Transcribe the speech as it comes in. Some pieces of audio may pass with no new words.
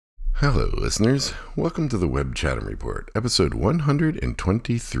Hello, listeners. Welcome to the Webb Chatham Report, episode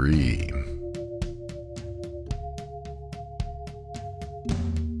 123.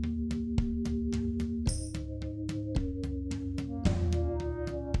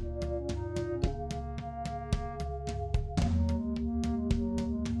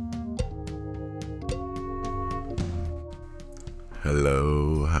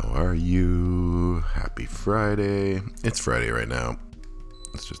 Hello, how are you? Happy Friday. It's Friday right now.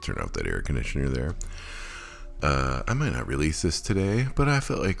 Let's just turn off that air conditioner there. I might not release this today, but I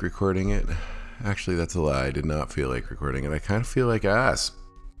felt like recording it. Actually, that's a lie. I did not feel like recording it. I kind of feel like ass.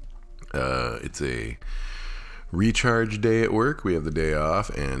 It's a recharge day at work. We have the day off,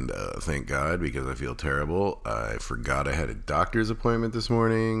 and thank God, because I feel terrible. I forgot I had a doctor's appointment this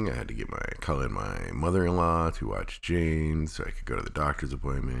morning. I had to call in my mother-in-law to watch Jane so I could go to the doctor's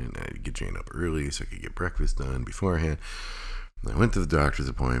appointment. I had to get Jane up early so I could get breakfast done beforehand. I went to the doctor's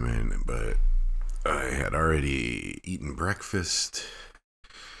appointment, but I had already eaten breakfast,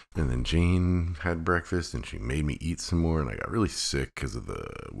 and then Jane had breakfast, and she made me eat some more, and I got really sick because of the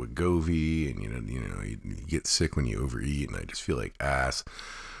Gewgaly, and you get sick when you overeat, and I just feel like ass.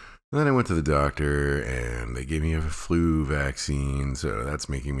 And then I went to the doctor, and they gave me a flu vaccine, so that's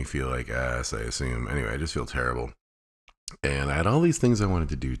making me feel like ass, I assume. Anyway, I just feel terrible, and I had all these things I wanted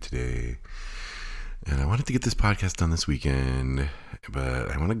to do today. And I wanted to get this podcast done this weekend,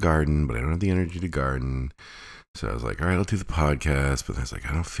 but I want to garden, but I don't have the energy to garden. So I was like, all right, I'll do the podcast. But I was like,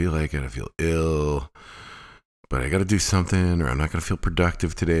 I don't feel like it. I feel ill. But I got to do something, or I'm not going to feel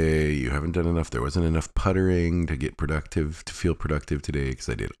productive today. You haven't done enough. There wasn't enough puttering to get productive, to feel productive today, because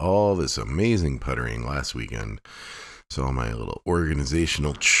I did all this amazing puttering last weekend. So all my little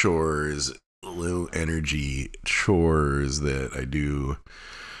organizational chores, low energy chores that I do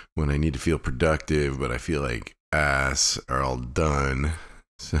when I need to feel productive, but I feel like ass, are all done.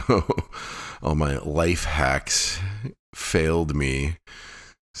 So all my life hacks failed me.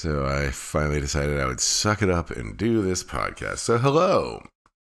 So I finally decided I would suck it up and do this podcast. So hello.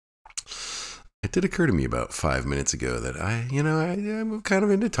 It did occur to me about 5 minutes ago that I'm kind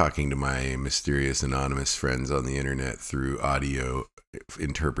of into talking to my mysterious anonymous friends on the internet through audio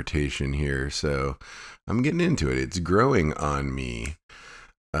interpretation here. So I'm getting into it. It's growing on me.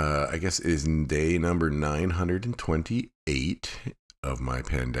 I guess it is day number 928 of my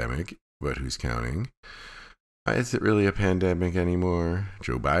pandemic, but who's counting? Is it really a pandemic anymore?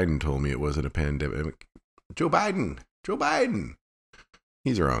 Joe Biden told me it wasn't a pandemic. Joe Biden!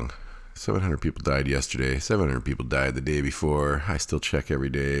 He's wrong. 700 people died yesterday. 700 people died the day before. I still check every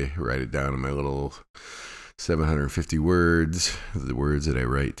day, write it down in my little 750 words, the words that I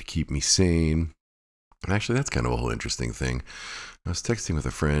write to keep me sane. Actually, that's kind of a whole interesting thing. I was texting with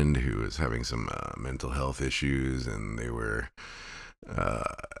a friend who was having some mental health issues, and they were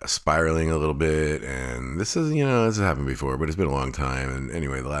spiraling a little bit. And this has happened before, but it's been a long time. And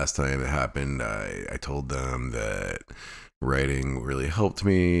anyway, the last time it happened, I told them that writing really helped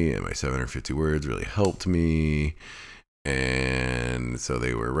me, and my 750 words really helped me. And so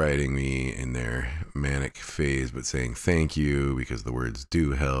they were writing me in their manic phase, but saying thank you because the words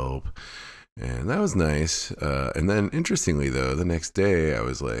do help. And that was nice. And then interestingly, though, the next day I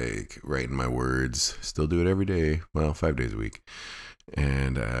was like writing my words, still do it every day. Well, 5 days a week.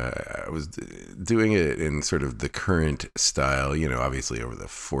 And I was doing it in sort of the current style, obviously over the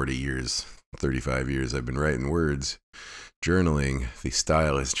 40 years, 35 years I've been writing words, journaling, the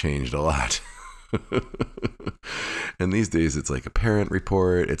style has changed a lot. And these days it's like a parent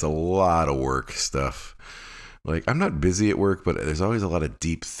report. It's a lot of work stuff. Like, I'm not busy at work, but there's always a lot of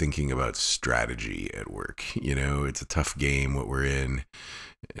deep thinking about strategy at work. It's a tough game what we're in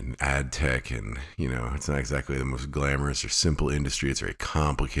ad tech, and, it's not exactly the most glamorous or simple industry. It's very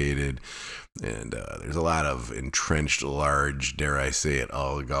complicated, and there's a lot of entrenched, large, dare I say it,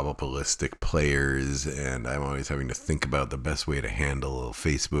 oligopolistic players, and I'm always having to think about the best way to handle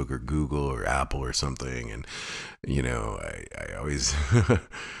Facebook or Google or Apple or something, and, I always...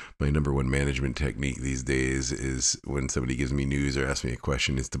 My number one management technique these days is when somebody gives me news or asks me a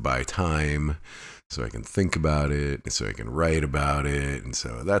question is to buy time so I can think about it and so I can write about it. And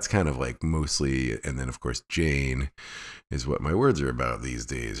so that's kind of like mostly, and then of course Jane is what my words are about these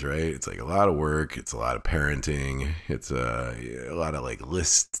days, right? It's like a lot of work. It's a lot of parenting. It's a lot of like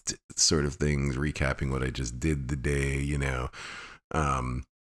list sort of things, recapping what I just did the day,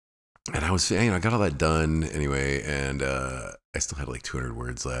 And I was, I got all that done anyway, and I still had like 200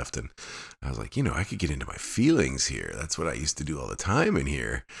 words left, and I was like, I could get into my feelings here. That's what I used to do all the time in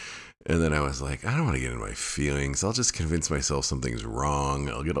here. And then I was like, I don't want to get into my feelings. I'll just convince myself something's wrong.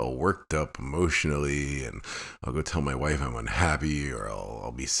 I'll get all worked up emotionally, and I'll go tell my wife I'm unhappy, or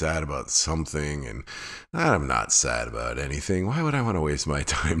I'll be sad about something. And I'm not sad about anything. Why would I want to waste my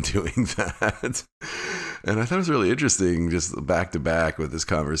time doing that? And I thought it was really interesting, just back to back with this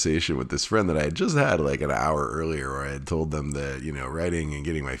conversation with this friend that I had just had like an hour earlier, where I had told them that, writing and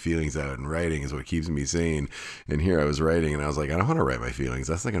getting my feelings out and writing is what keeps me sane. And here I was writing, and I was like, I don't want to write my feelings.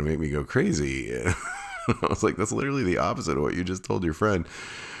 That's not going to make me go crazy. I was like, that's literally the opposite of what you just told your friend.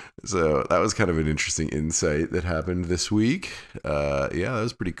 So that was kind of an interesting insight that happened this week. Yeah, that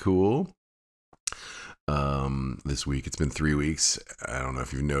was pretty cool. This week, it's been 3 weeks. I don't know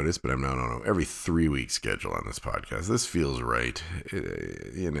if you've noticed, but I'm now on every 3 week schedule on this podcast. This feels right.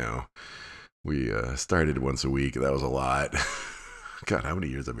 We started once a week. That was a lot. God, how many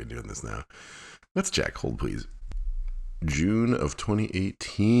years have I been doing this now? Let's check. Hold, please. June of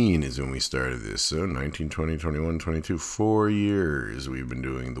 2018 is when we started this. So 19, 20, 21, 22, 4 years we've been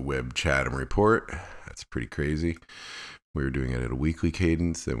doing the Webb Chatham report. That's pretty crazy. We were doing it at a weekly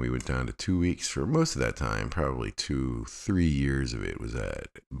cadence, then we went down to 2 weeks for most of that time. Probably 3 years of it was at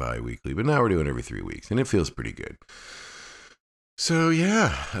bi-weekly, but now we're doing every 3 weeks, and it feels pretty good. So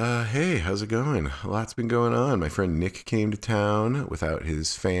yeah, hey, how's it going? A lot's been going on. My friend Nick came to town without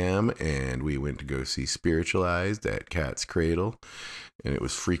his fam, and we went to go see Spiritualized at Cat's Cradle, and it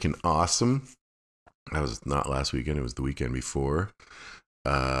was freaking awesome. That was not last weekend, it was the weekend before.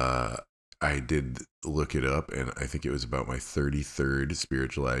 I did look it up, and I think it was about my 33rd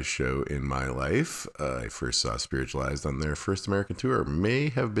Spiritualized show in my life. I first saw Spiritualized on their first American tour. May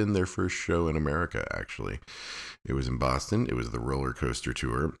have been their first show in America, actually. It was in Boston. It was the roller coaster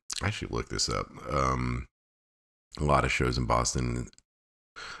tour. I should look this up. A lot of shows in Boston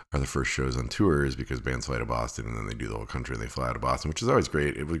are the first shows on tours because bands fly to Boston, and then they do the whole country and they fly out of Boston, which is always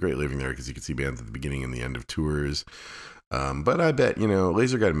great. It was great living there because you could see bands at the beginning and the end of tours. But I bet,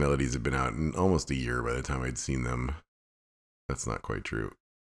 Laser Guided Melodies have been out in almost a year by the time I'd seen them. That's not quite true.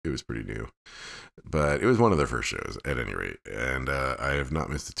 It was pretty new. But it was one of their first shows, at any rate. And I have not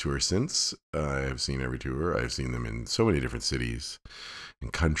missed a tour since. I have seen every tour. I've seen them in so many different cities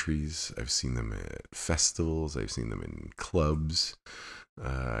and countries. I've seen them at festivals. I've seen them in clubs.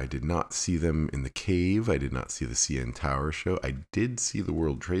 I did not see them in the Cave. I did not see the CN Tower show. I did see the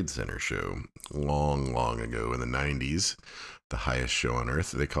World Trade Center show long, long ago in the 90s. The highest show on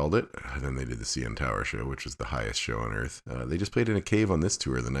Earth, they called it. And then they did the CN Tower show, which was the highest show on Earth. They just played in a cave on this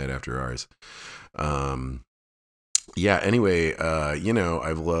tour the night after ours. Yeah, anyway, I've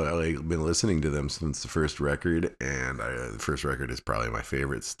been listening to them since the first record, and the first record is probably my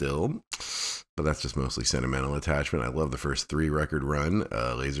favorite still, but that's just mostly sentimental attachment. I love the first 3 record run,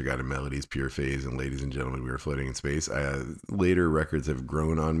 Laser Guided Melodies, Pure Phase, and Ladies and Gentlemen, We Were Floating in Space. Later records have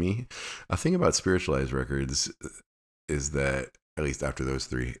grown on me. A thing about Spiritualized records is that, at least after those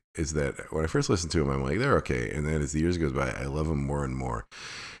 3, is that when I first listened to them, I'm like, they're okay, and then as the years goes by, I love them more and more.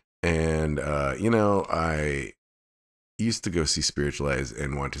 And, I used to go see Spiritualized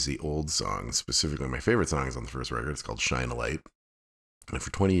and want to see old songs. Specifically, my favorite song is on the first record. It's called Shine a Light. And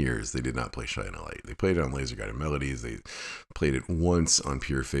for 20 years, they did not play Shine a Light. They played it on Laser Guided Melodies. They played it once on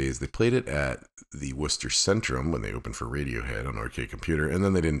Pure Phase. They played it at the Worcester Centrum when they opened for Radiohead on OK Computer. And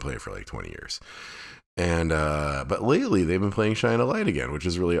then they didn't play it for like 20 years. And but lately they've been playing Shine a Light again, which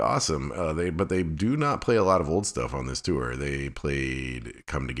is really awesome. But they do not play a lot of old stuff on this tour. They played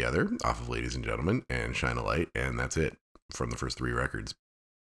Come Together off of Ladies and Gentlemen and Shine a Light, and that's it from the first 3 records.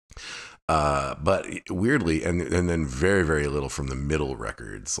 But weirdly, and then very, very little from the middle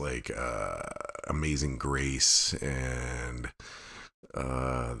records, like Amazing Grace and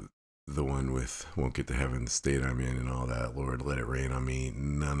the one with Won't Get to Heaven, the State I'm In, and all that, Lord Let It Rain on Me.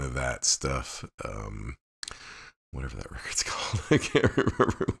 None of that stuff. Whatever that record's called. I can't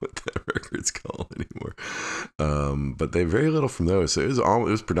remember what that record's called anymore. But they very little from those. So it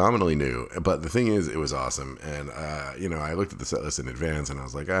was predominantly new. But the thing is, it was awesome. And, I looked at the set list in advance and I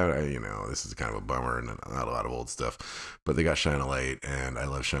was like, this is kind of a bummer and not a lot of old stuff. But they got Shine a Light and I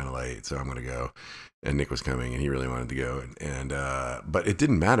love Shine a Light. So I'm going to go. and Nick was coming, and he really wanted to go. But it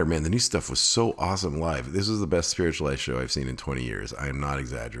didn't matter, man. The new stuff was so awesome live. This was the best Spiritualized show I've seen in 20 years. I am not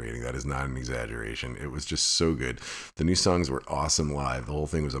exaggerating. That is not an exaggeration. It was just so good. The new songs were awesome live. The whole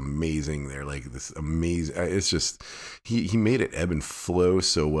thing was amazing. They're like this amazing. It's just he made it ebb and flow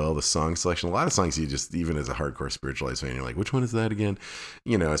so well. The song selection, a lot of songs you just, even as a hardcore Spiritualized fan, you're like, which one is that again?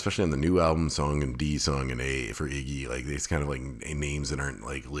 You know, especially on the new album, song and D song and A for Iggy. Like it's kind of like names that aren't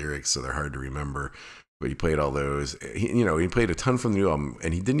like lyrics, so they're hard to remember. But he played all those. He played a ton from the new album,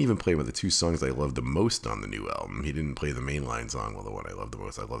 and he didn't even play one of the two songs I loved the most on the new album. He didn't play the mainline song, well, the one I loved the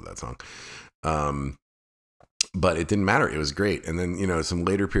most. I love that song. But it didn't matter. It was great. And then, some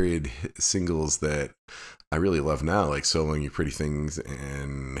later period singles that I really love now, like Soloing You Pretty Things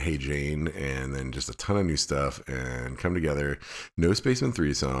and Hey Jane, and then just a ton of new stuff and Come Together. No Spaceman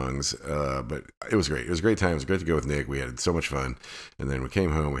 3 songs, but it was great. It was a great time. It was great to go with Nick. We had so much fun. And then we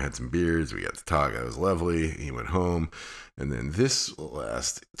came home. We had some beers. We got to talk. It was lovely. He went home. And then this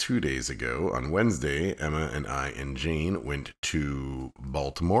last 2 days ago, on Wednesday, Emma and I and Jane went to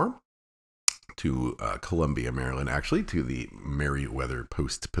Baltimore, to Columbia, Maryland, actually, to the Merriweather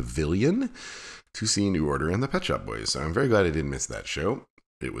Post Pavilion to see New Order and the Pet Shop Boys. So I'm very glad I didn't miss that show.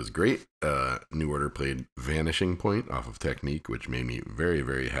 It was great. New Order played Vanishing Point off of Technique, which made me very,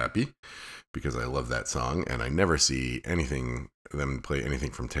 very happy because I love that song, and I never see them play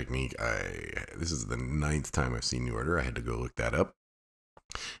anything from Technique. This is the 9th time I've seen New Order. I had to go look that up.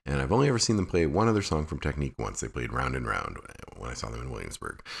 And I've only ever seen them play one other song from Technique once. They played Round and Round when I saw them in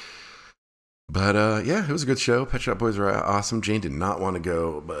Williamsburg. But yeah, it was a good show. Pet Shop Boys were awesome. Jane did not want to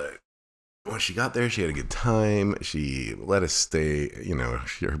go, but when she got there, she had a good time. She let us stay.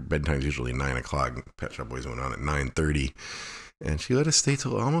 Her bedtime's usually 9 o'clock. Pet Shop Boys went on at 9:30, and she let us stay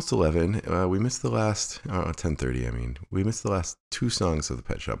till almost 11. We missed the last 10:30. I mean, we missed the last 2 songs of the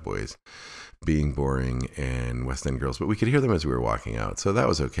Pet Shop Boys, Being Boring and West End Girls, but we could hear them as we were walking out, so that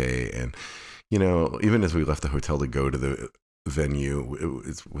was okay. And even as we left the hotel to go to the venue,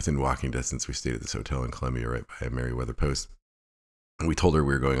 it's within walking distance. We stayed at this hotel in Columbia right by Merriweather Post, and we told her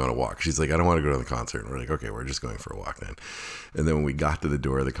we were going on a walk. She's like, I don't want to go to the concert. And we're like, okay, we're just going for a walk then. And then when we got to the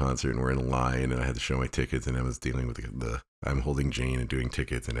door of the concert and we're in line, and I had to show my tickets, and Emma's dealing with I'm holding Jane and doing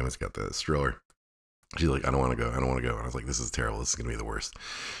tickets, and Emma's got the stroller. She's like, I don't want to go. And I was like, this is terrible. This is going to be the worst.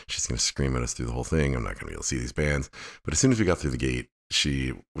 She's going to scream at us through the whole thing. I'm not going to be able to see these bands. But as soon as we got through the gate,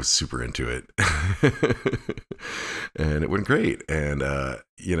 she was super into it. And it went great. And,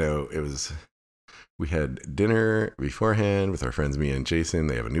 we had dinner beforehand with our friends, Mia and Jason.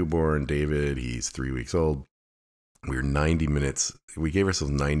 They have a newborn, David. He's 3 weeks old. We gave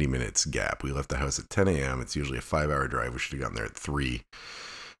ourselves 90 minutes gap. We left the house at 10 a.m. It's usually a 5-hour drive. We should have gotten there at 3,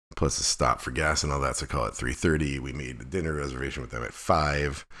 plus a stop for gas and all that. So call it 3:30. We made the dinner reservation with them at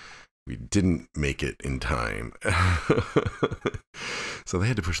 5. We didn't make it in time. So they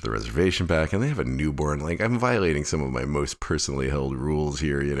had to push the reservation back, and they have a newborn. Like, I'm violating some of my most personally held rules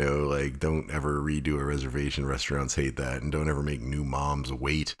here, like don't ever redo a reservation. Restaurants hate that, and don't ever make new moms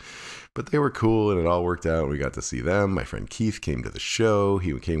wait. But they were cool, and it all worked out. We got to see them. My friend Keith came to the show.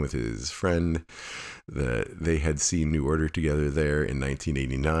 He came with his friend. They had seen New Order together there in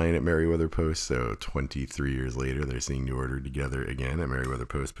 1989 at Merriweather Post. So 23 years later, they're seeing New Order together again at Merriweather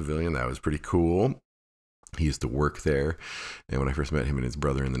Post Pavilion. That was pretty cool. He used to work there, and when I first met him and his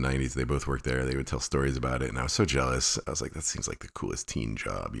brother in the 90s, they both worked there. They would tell stories about it, and I was so jealous. I was like, that seems like the coolest teen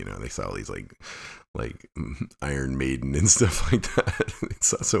job. They saw all these like Iron Maiden and stuff like that. They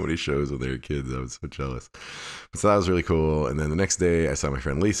saw so many shows when they were kids. I was so jealous. So that was really cool. And then the next day, I saw my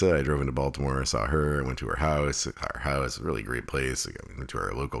friend Liisa. I drove into Baltimore. I saw her. I went to her house. Our house, a really great place. I went to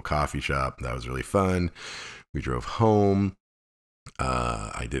our local coffee shop. That was really fun. We drove home.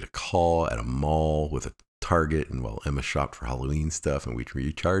 I did a call at a mall with a Target, and while Emma shopped for Halloween stuff, and we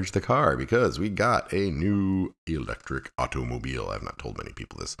recharged the car because we got a new electric automobile. I've not told many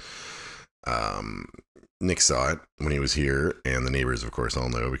people this. Nick saw it when he was here, and the neighbors, of course, all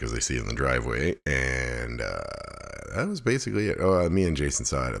know because they see it in the driveway. And that was basically it. Me and Jason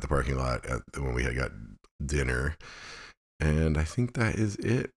saw it at the parking lot when we had got dinner, and I think that is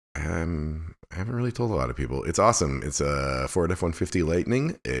it. I haven't really told a lot of people. It's awesome. It's a Ford F-150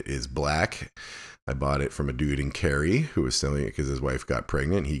 Lightning. It is black. I bought it from a dude in Cary who was selling it because his wife got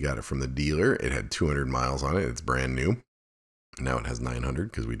pregnant. He got it from the dealer. It had 200 miles on it. It's brand new. Now it has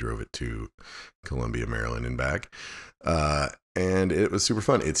 900 because we drove it to Columbia, Maryland and back. And it was super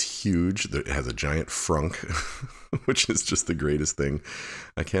fun. It's huge. It has a giant frunk, which is just the greatest thing.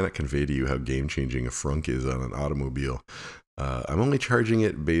 I cannot convey to you how game-changing a frunk is on an automobile. I'm only charging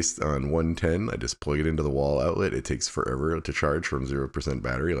it based on 110. I just plug it into the wall outlet. It takes forever to charge from 0%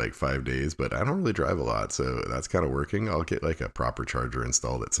 battery, like 5 days, but I don't really drive a lot, so that's kind of working. I'll get like a proper charger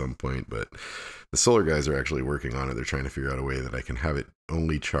installed at some point, but the solar guys are actually working on it. They're trying to figure out a way that I can have it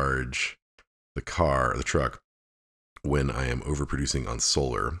only charge the truck, when I am overproducing on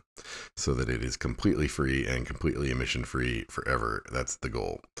solar, so that it is completely free and completely emission free forever. That's the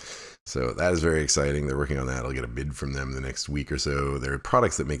goal. So that is very exciting. They're working on that. I'll get a bid from them the next week or so. There are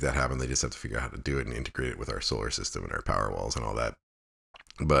products that make that happen. They just have to figure out how to do it and integrate it with our solar system and our power walls and all that.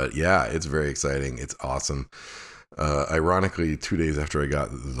 But yeah, it's very exciting. It's awesome. Ironically, 2 days after I got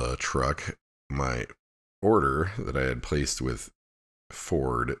the truck, my order that I had placed with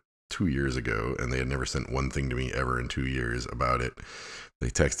Ford 2 years ago, and they had never sent one thing to me ever in 2 years about it. They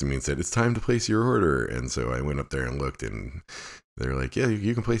texted me and said, it's time to place your order. And so I went up there and looked, and they're like, yeah,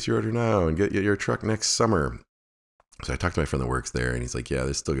 you can place your order now and get your truck next summer. So I talked to my friend that works there, and he's like, yeah,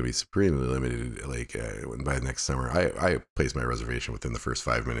 there's still going to be supremely limited, like by next summer. I placed my reservation within the first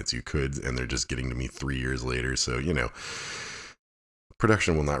 5 minutes you could, and they're just getting to me 3 years later. So,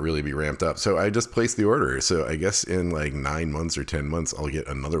 production will not really be ramped up. So I just placed the order. So I guess in like 9 months or 10 months, I'll get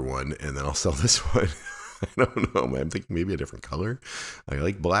another one, and then I'll sell this one. I don't know. I'm thinking maybe a different color. I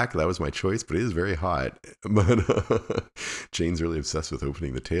like black. That was my choice, but it is very hot. But Jane's really obsessed with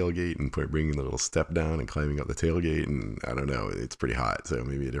opening the tailgate and bringing the little step down and climbing up the tailgate. And I don't know. It's pretty hot. So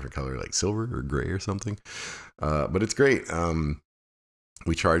maybe a different color, like silver or gray or something. But it's great.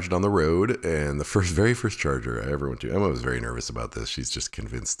 We charged on the road, and the very first charger I ever went to, Emma was very nervous about this. She's just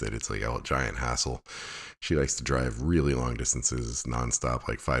convinced that it's like a giant hassle. She likes to drive really long distances nonstop,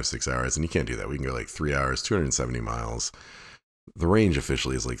 like 5-6 hours, and you can't do that. We can go like 3 hours, 270 miles. The range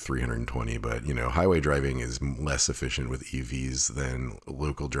officially is like 320, but highway driving is less efficient with EVs than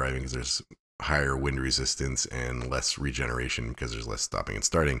local driving, because there's higher wind resistance and less regeneration because there's less stopping and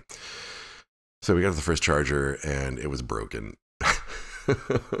starting. So we got to the first charger, and it was broken.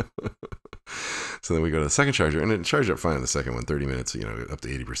 So then we go to the second charger, and it charged up fine on the second one, 30 minutes, up to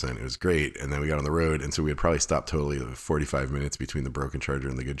 80%. It was great. And then we got on the road, and so we had probably stopped totally 45 minutes between the broken charger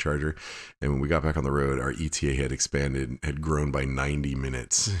and the good charger. And when we got back on the road, our ETA had grown by 90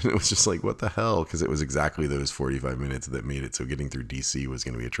 minutes. And it was just like, what the hell? Because it was exactly those 45 minutes that made it so getting through DC was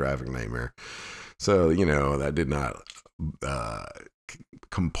going to be a traffic nightmare. So, that did not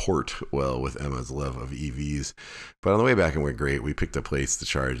comport well with Emma's love of EVs. But on the way back, it went great. We picked a place to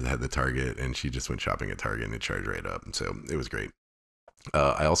charge that had the Target, and she just went shopping at Target, and it charged right up. So it was great.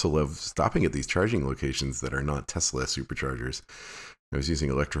 I also love stopping at these charging locations that are not Tesla superchargers. I was using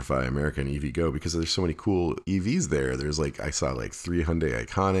Electrify America and EVgo because there's so many cool EVs there. There's I saw 3 Hyundai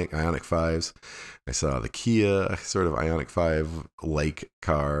Ioniq 5s. I saw the Kia sort of Ioniq 5-like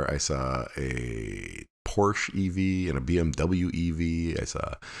car. I saw a Porsche EV and a BMW EV. I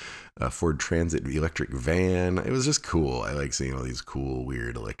saw a Ford Transit electric van. It was just cool. I like seeing all these cool,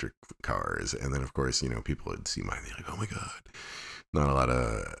 weird electric cars. And then, of course, people would see mine. They're like, oh my God. Not a lot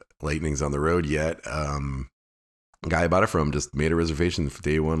of Lightnings on the road yet. Guy I bought it from just made a reservation for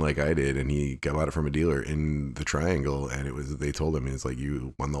day one like I did, and he bought it from a dealer in the Triangle, and they told him, it's like,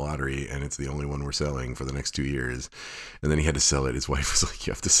 you won the lottery, and it's the only one we're selling for the next 2 years. And then he had to sell it. His wife was like,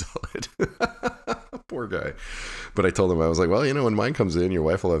 you have to sell it. Poor guy. But I told him, I was like, well, when mine comes in, your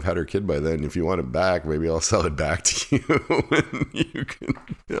wife will have had her kid by then. If you want it back, maybe I'll sell it back to you, and you can,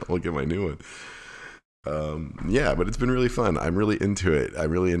 I'll get my new one. But it's been really fun. I'm really into it.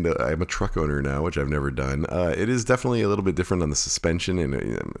 I'm a truck owner now, which I've never done. It is definitely a little bit different on the suspension,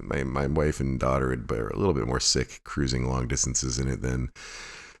 and my wife and daughter are a little bit more sick cruising long distances in it than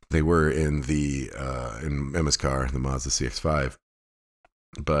they were in in Emma's car, the Mazda CX-5.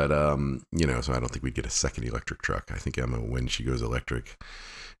 But, so I don't think we'd get a second electric truck. I think Emma, when she goes electric,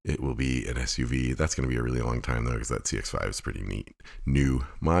 it will be an SUV. That's going to be a really long time, though, because that CX-5 is pretty new.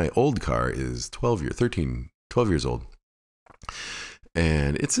 My old car is 12 years old.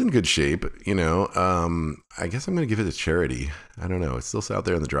 And it's in good shape, I guess I'm going to give it to charity. I don't know. It's still out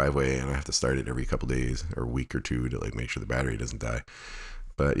there in the driveway, and I have to start it every couple days or a week or two to make sure the battery doesn't die.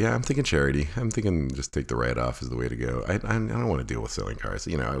 But yeah, I'm thinking charity. I'm thinking just take the write-off is the way to go. I don't want to deal with selling cars.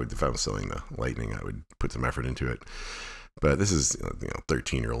 I would, if I was selling the Lightning, I would put some effort into it. But this is,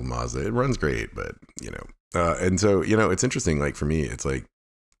 13-year-old Mazda. It runs great, but, and so, it's interesting. For me, it's like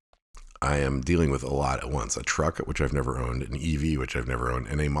I am dealing with a lot at once. A truck, which I've never owned, an EV, which I've never owned,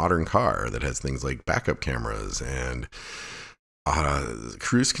 and a modern car that has things like backup cameras and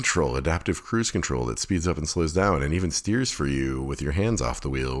Cruise control, adaptive cruise control that speeds up and slows down and even steers for you with your hands off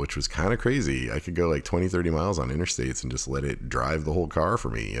the wheel, which was kind of crazy. I could go like 20, 30 miles on interstates and just let it drive the whole car for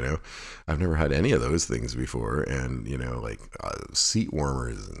me, you know. I've never had any of those things before. And, you know, like seat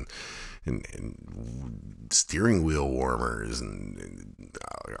warmers and steering wheel warmers and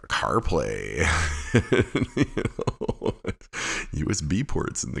CarPlay, you know, USB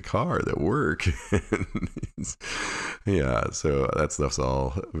ports in the car that work. Yeah, so that stuff's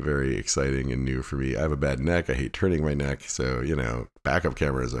all very exciting and new for me. I have a bad neck. I hate turning my neck. So, you know, backup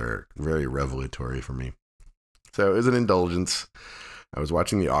cameras are very revelatory for me. So it was an indulgence. I was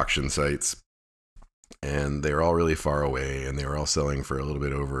watching the auction sites, and they were all really far away, and they were all selling for a little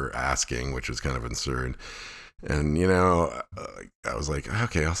bit over asking, which was kind of absurd. And, you know, I was like,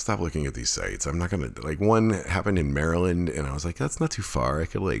 okay, I'll stop looking at these sites. I'm not going to, like, one happened in Maryland, and I was like, that's not too far. I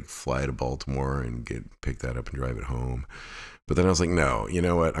could, like, fly to Baltimore and pick that up and drive it home. But then I was like, no, you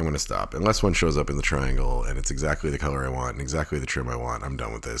know what? I'm going to stop. Unless one shows up in the triangle, and it's exactly the color I want and exactly the trim I want, I'm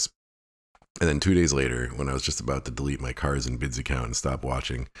done with this. And then 2 days later, when I was just about to delete my Cars and Bids account and stop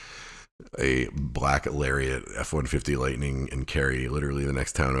watching, a black Lariat F-150 Lightning and Carry, literally the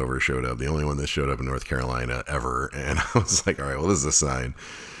next town over, showed up. The only one that showed up in North Carolina ever. And I was like, all right, well, this is a sign.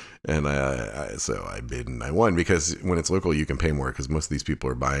 And so I bid and I won, because when it's local, you can pay more, because most of these people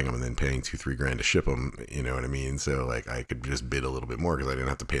are buying them and then paying $2-3 to ship them. You know what I mean? So like I could just bid a little bit more because I didn't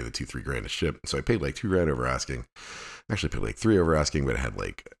have to pay the $2-3 to ship. So I paid like $2 over asking. I actually paid like $3 over asking, but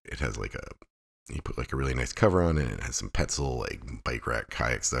it has like a, he put like a really nice cover on it. It has some Petzl, like bike rack,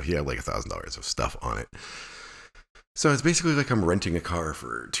 kayak stuff. He had like $1,000 of stuff on it. So it's basically like I'm renting a car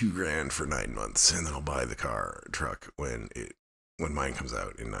for $2,000 for 9 months, and then I'll buy the truck when mine comes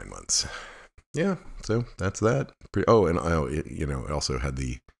out in 9 months. Yeah, so that's that. And I also had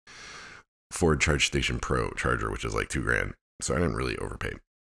the Ford Charge Station Pro charger, which is like $2,000. So I didn't really overpay.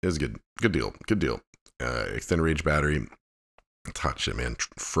 It was good deal. Extended range battery. It's hot shit, man.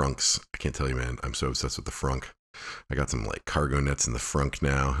 Frunks. I can't tell you, man. I'm so obsessed with the frunk. I got some like cargo nets in the frunk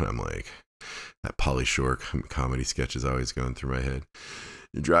now, and I'm like, that Pauly Shore comedy sketch is always going through my head.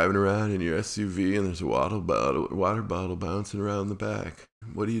 You're driving around in your SUV, and there's a water bottle bouncing around the back.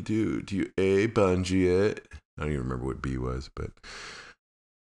 What do? Do you A, bungee it? I don't even remember what B was, but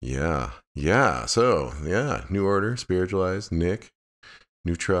yeah. So yeah, new order, Spiritualized, Nick,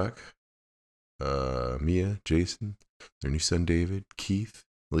 new truck, Mia, Jason, their new son David, Keith,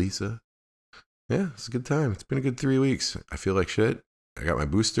 Liisa. Yeah, it's a good time. It's been a good 3 weeks. I feel like shit. I got my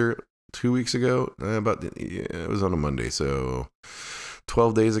booster 2 weeks ago. It was on a Monday, so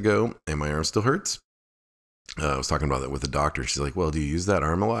 12 days ago, and my arm still hurts. I was talking about that with the doctor. She's like, well, do you use that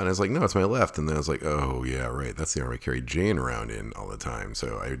arm a lot? And I was like, no, it's my left. And then I was like, oh, yeah, right. That's the arm I carried Jane around in all the time.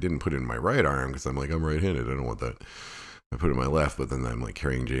 So I didn't put it in my right arm because I'm like, I'm right-handed. I don't want that. I put it in my left, but then I'm like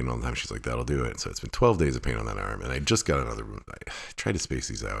carrying Jane all the time. She's like, that'll do it. So it's been 12 days of pain on that arm. And I just got another, I tried to space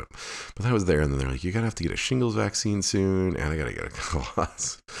these out, but I was there. And then they're like, you got to have to get a shingles vaccine soon. And I got to get a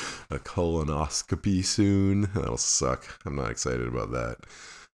colonoscopy soon. That'll suck. I'm not excited about that.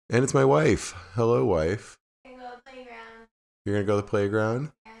 And it's my wife. Hello, wife. Go to the playground. You're going to go to the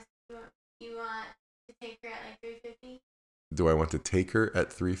playground? Yes. You want to take her at like 3:50? Do I want to take her at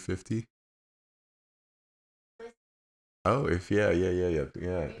 3:50? Oh, yeah. Are you back by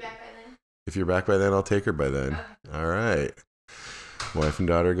then? If you're back by then, I'll take her by then. Okay. All right. Wife and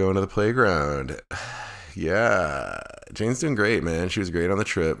daughter going to the playground. Yeah. Jane's doing great, man. She was great on the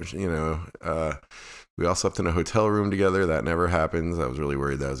trip. You know, we all slept in a hotel room together. That never happens. I was really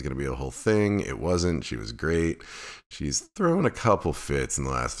worried that was going to be a whole thing. It wasn't. She was great. She's thrown a couple fits in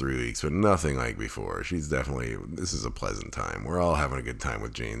the last 3 weeks, but nothing like before. This is a pleasant time. We're all having a good time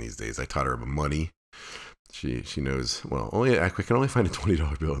with Jane these days. I taught her about money. She knows, well, I can only find a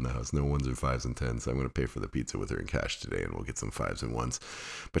 $20 bill in the house, no ones or fives and tens. So I'm going to pay for the pizza with her in cash today, and we'll get some fives and ones.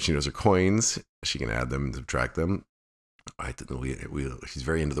 But she knows her coins. She can add them and subtract them. She's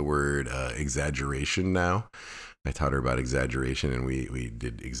very into the word exaggeration now. I taught her about exaggeration, and we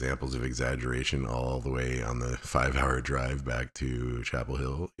did examples of exaggeration all the way on the 5-hour drive back to Chapel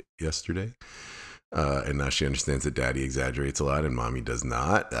Hill yesterday. And now she understands that daddy exaggerates a lot and mommy does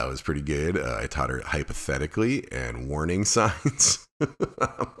not. That was pretty good. I taught her hypothetically and warning signs. I'm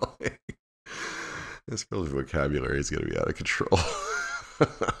like, this girl's vocabulary is going to be out of control.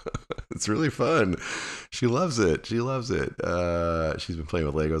 It's really fun. She loves it. She's been playing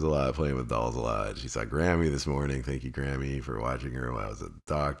with Legos a lot, playing with dolls a lot. She saw Grammy this morning. Thank you, Grammy, for watching her while I was at the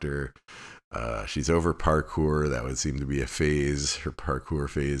doctor. She's over parkour. That would seem to be a phase. Her parkour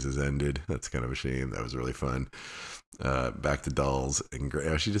phase has ended. That's kind of a shame. That was really fun. Back to dolls. And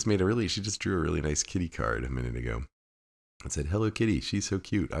she just drew a really nice kitty card a minute ago. It said, "Hello Kitty, she's so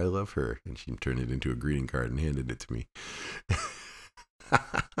cute. I love her." And she turned it into a greeting card and handed it to me.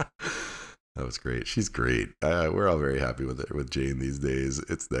 That was great. She's great. We're all very happy with Jane these days.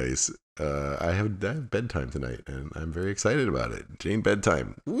 It's nice. I have bedtime tonight, and I'm very excited about it. Jane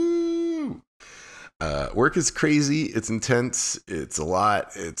bedtime. Woo! Work is crazy. It's intense. It's a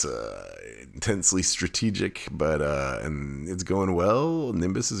lot. It's intensely strategic, but and it's going well.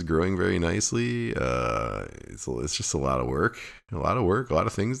 Nimbus is growing very nicely. It's just a lot of work. A lot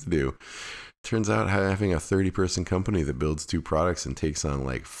of things to do. Turns out having a 30-person company that builds 2 products and takes on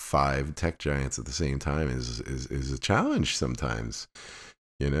like 5 tech giants at the same time is a challenge sometimes.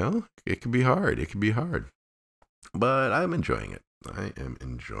 You know, it can be hard. But I'm enjoying it.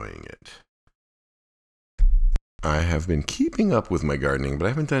 I have been keeping up with my gardening, but I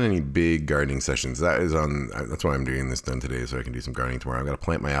haven't done any big gardening sessions. That's why I'm doing this done today, so I can do some gardening tomorrow. I've got to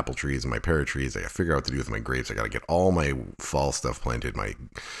plant my apple trees and my pear trees. I got to figure out what to do with my grapes. I got to get all my fall stuff planted. My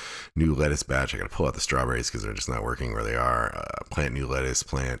new lettuce batch. I got to pull out the strawberries because they're just not working where they are. Plant new lettuce.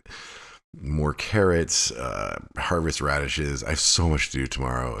 Plant more carrots, harvest radishes. I have so much to do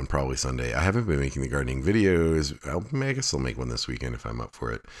tomorrow and probably Sunday. I haven't been making the gardening videos. I guess I'll make one this weekend if I'm up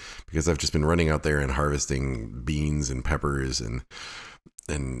for it, because I've just been running out there and harvesting beans and peppers and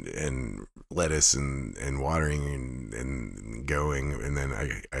lettuce and watering and going. And then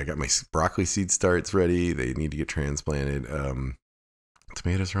I got my broccoli seed starts ready. They need to get transplanted.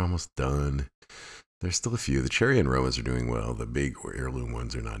 Tomatoes are almost done. There's still a few. The cherry and Romas are doing well. The big heirloom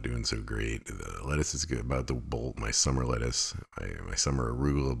ones are not doing so great. The lettuce is good. About to bolt my summer lettuce. My summer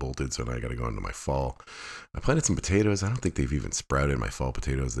arugula bolted, so now I got to go into my fall. I planted some potatoes. I don't think they've even sprouted. My fall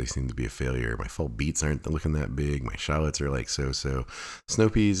potatoes, they seem to be a failure. My fall beets aren't looking that big. My shallots are like so-so. Snow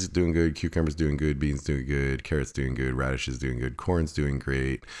peas doing good. Cucumbers doing good. Beans doing good. Carrots doing good. Radishes doing good. Corn's doing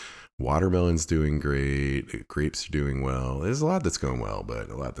great. Watermelon's doing great. Grapes are doing well. There's a lot that's going well, but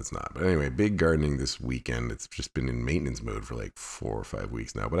a lot that's not. But anyway, big gardening this weekend. It's just been in maintenance mode for like 4 or 5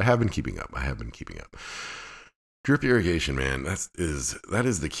 weeks now, but I have been keeping up. Drip irrigation, man, that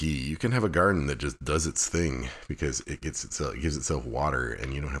is the key. You can have a garden that just does its thing because it gives itself water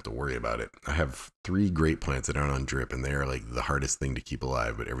and you don't have to worry about it. I have 3 grape plants that aren't on drip, and they are like the hardest thing to keep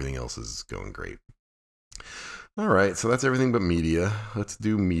alive, but everything else is going great. All right, so that's everything but media. Let's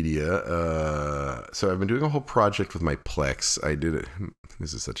do media. So I've been doing a whole project with my Plex. I did it.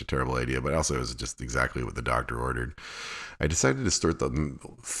 This is such a terrible idea, but also it was just exactly what the doctor ordered. I decided to start the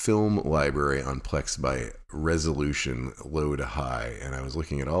film library on Plex by resolution, low to high, and I was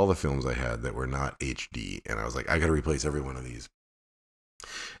looking at all the films I had that were not HD, and I was like, I got to replace every one of these.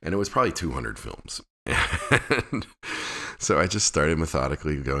 And it was probably 200 films. And so I just started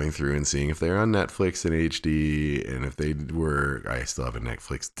methodically going through and seeing if they're on Netflix in HD, and if they were, I still have a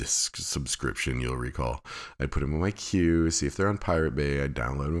Netflix disc subscription, you'll recall. I'd put them in my queue, see if they're on Pirate Bay, I'd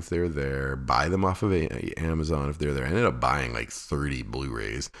download them if they're there, buy them off of Amazon if they're there. I ended up buying like 30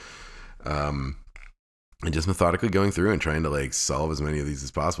 Blu-rays. And just methodically going through and trying to like solve as many of these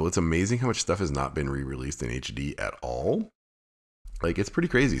as possible. It's amazing how much stuff has not been re-released in HD at all. Like, it's pretty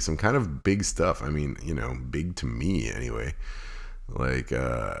crazy. Some kind of big stuff. I mean, you know, big to me anyway. Like,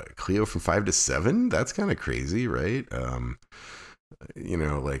 Cleo from 5 to 7? That's kind of crazy, right? You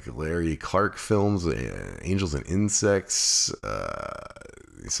know, like Larry Clark films, Angels and Insects.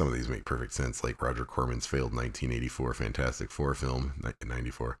 Some of these make perfect sense. Like Roger Corman's failed 1984 Fantastic Four film,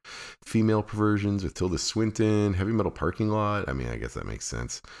 94. Female Perversions with Tilda Swinton. Heavy Metal Parking Lot. I mean, I guess that makes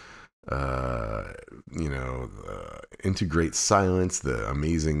sense. You know, Into Great Silence, the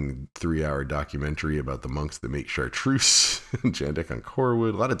amazing 3-hour documentary about the monks that make chartreuse. Jandek on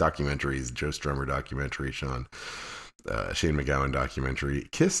Corwood. A lot of documentaries. Joe Strummer documentary. Shane McGowan documentary.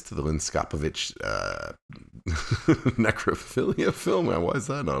 Kissed, the Lynn Skopovich necrophilia film. Why is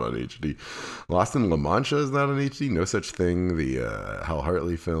that not on HD? Lost in La Mancha is not on HD. No Such Thing, the Hal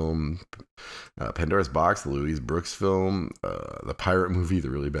Hartley film. Pandora's Box, the Louise Brooks film. The Pirate Movie,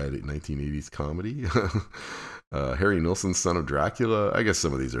 the really bad 1980s comedy. Harry Nilsson's Son of Dracula. I guess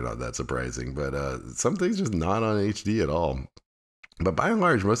some of these are not that surprising, but some things just not on HD at all. But by and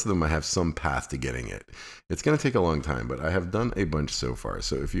large, most of them I have some path to getting it. It's going to take a long time, but I have done a bunch so far.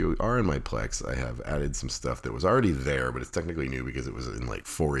 So if you are in my Plex, I have added some stuff that was already there, but it's technically new because it was in like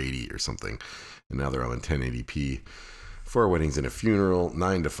 480 or something. And now they're all in 1080p. 4 Weddings and a Funeral,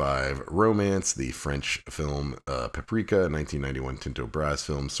 9 to 5, Romance, the French film, Paprika, 1991 Tinto Brass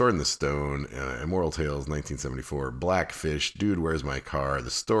film, Sword in the Stone, Immoral Tales, 1974, Blackfish, Dude, Where's My Car,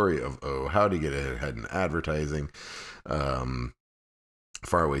 The Story of O, How to Get Ahead in Advertising,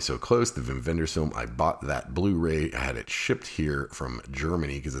 Far Away So Close, the Wim Wenders film. I bought that Blu-ray. I had it shipped here from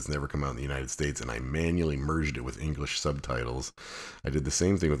Germany because it's never come out in the United States, and I manually merged it with English subtitles. I did the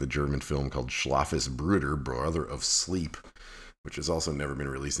same thing with a German film called Schlafes Bruder, Brother of Sleep, which has also never been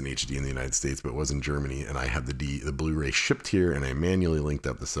released in HD in the United States, but was in Germany, and I have the Blu-ray shipped here, and I manually linked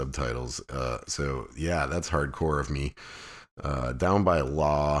up the subtitles. So yeah, that's hardcore of me. Down by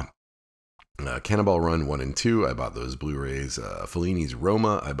Law, Cannonball Run 1 and 2, I bought those Blu-rays. Fellini's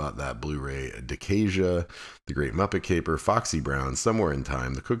Roma, I bought that Blu-ray. Decasia, The Great Muppet Caper, Foxy Brown, Somewhere in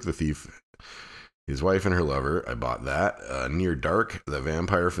Time, The Cook, the Thief, His Wife and Her Lover, I bought that. Near Dark, the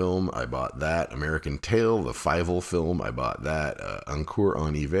vampire film, I bought that. American Tail, the Fievel film, I bought that. Encore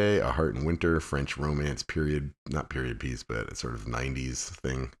en Hiver, A Heart in Winter, French romance period, not period piece, but it's sort of 90s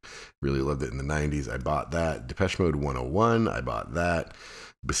thing. Really loved it in the 90s. I bought that. Depeche Mode 101, I bought that.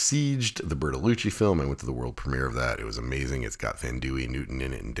 Besieged, the Bertolucci film. I went to the world premiere of that. It was amazing. It's got Thandui Newton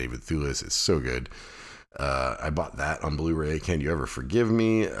in it and David Thewlis. It's so good. I bought that on Blu-ray. Can You Ever Forgive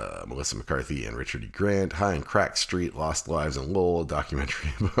Me? Melissa McCarthy and Richard E. Grant. High and Crack Street, Lost Lives in Lowell,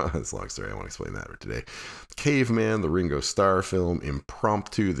 documentary. It's a long story. I won't explain that today. Caveman, the Ringo Starr film.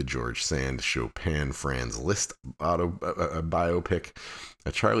 Impromptu, the George Sand Chopin Franz Liszt biopic.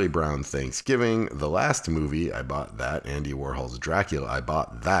 A Charlie Brown Thanksgiving. The Last Movie, I bought that. Andy Warhol's Dracula, I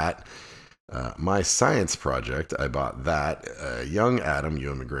bought that. My Science Project, I bought that. Young Adam,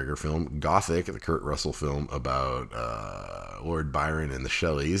 Ewan McGregor film. Gothic, the Kurt Russell film about Lord Byron and the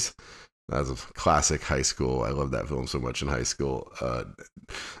Shelleys. That was a classic high school. I loved that film so much in high school.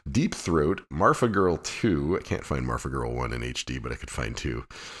 Deep Throat, Marfa Girl 2. I can't find Marfa Girl 1 in HD, but I could find 2.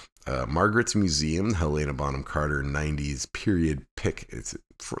 Margaret's Museum, Helena Bonham Carter 90s period pick. It's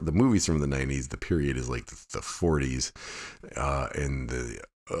for the movies from the 90s. The period is like the 40s, and the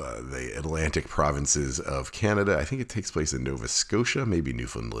Atlantic provinces of Canada. I think it takes place in Nova Scotia, maybe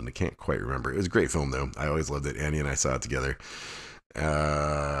Newfoundland. I can't quite remember. It was a great film though. I always loved it. Annie and I saw it together.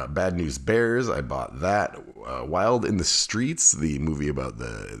 Bad News Bears, I bought that. Wild in the Streets, the movie about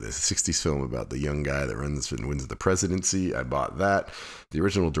the 60s film about the young guy that runs and wins the presidency, I bought that. The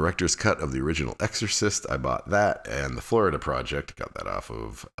original director's cut of the original Exorcist, I bought that. And The Florida Project, got that off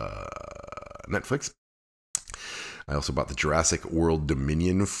of Netflix. I also bought the Jurassic World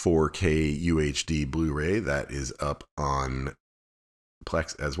Dominion 4K UHD Blu-ray. That is up on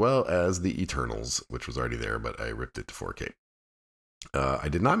Plex, as well as the Eternals, which was already there, but I ripped it to 4K. I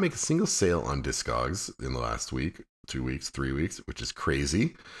did not make a single sale on Discogs in the last week, 2 weeks, 3 weeks, which is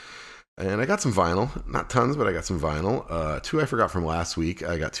crazy. And I got some vinyl, not tons, but I got some vinyl. 2 I forgot from last week.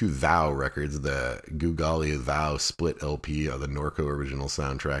 I got 2 Thouh records, the Gewgaly Thouh split LP of the Norco original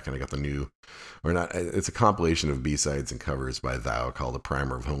soundtrack, and I got the new, or not, it's a compilation of B-sides and covers by Thouh called The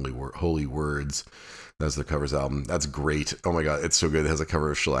Primer of Holy Words. That's the covers album. That's great. Oh my God, it's so good. It has a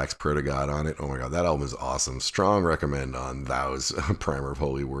cover of Shellac's Protogod on it. Oh my God, that album is awesome. Strong recommend on Thouh's Primer of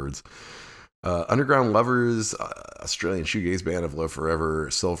Holy Words. Underground Lovers, Australian shoegaze band of Love Forever,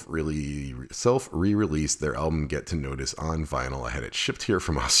 self-re-released their album Get to Notice on vinyl. I had it shipped here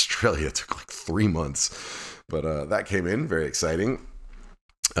from Australia. It took like 3 months, but that came in. Very exciting.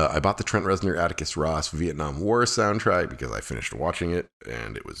 I bought the Trent Reznor Atticus Ross Vietnam War soundtrack because I finished watching it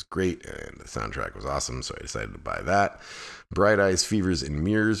and it was great and the soundtrack was awesome, so I decided to buy that. Bright Eyes, Fevers, and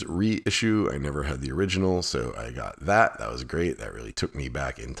Mirrors reissue. I never had the original, so I got that. That was great. That really took me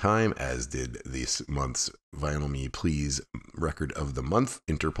back in time, as did this month's Vinyl Me Please record of the month,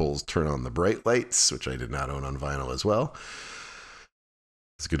 Interpol's Turn on the Bright Lights, which I did not own on vinyl as well.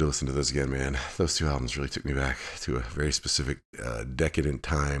 It's good to listen to those again, man. Those 2 albums really took me back to a very specific, decadent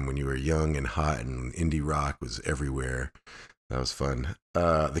time when you were young and hot and indie rock was everywhere. That was fun.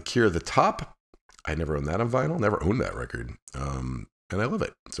 The Cure, The Top. I never owned that on vinyl. Never owned that record. And I love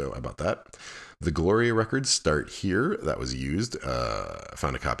it. So I bought that. The Gloria records Start Here. That was used. I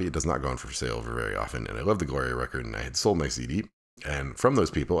found a copy. It does not go on for sale very often. And I love the Gloria record. And I had sold my CD. And from those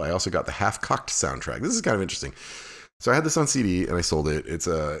people, I also got the Half Cocked soundtrack. This is kind of interesting. So I had this on CD and I sold it. It's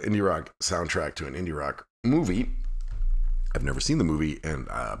a indie rock soundtrack to an indie rock movie. I've never seen the movie, and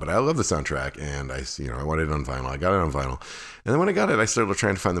but I love the soundtrack, and I wanted it on vinyl. I got it on vinyl, and then when I got it, I started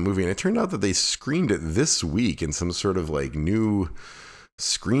trying to find the movie, and it turned out that they screened it this week in some sort of like new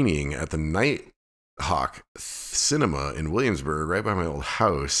screening at the Nighthawk Cinema in Williamsburg, right by my old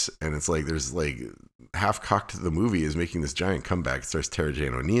house. And it's like there's like Half Cocked the movie is making this giant comeback. It stars Tara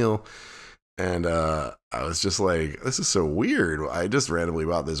Jane O'Neill. And I was just like, this is so weird. I just randomly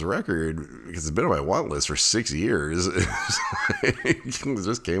bought this record because it's been on my want list for 6 years. It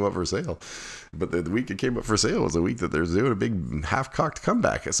just came up for sale. But the week it came up for sale was the week that they're doing a big half-cocked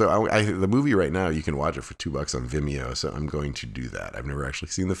comeback. So the movie right now, you can watch it for $2 on Vimeo. So I'm going to do that. I've never actually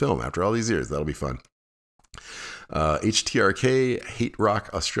seen the film after all these years. That'll be fun. HTRK, hate rock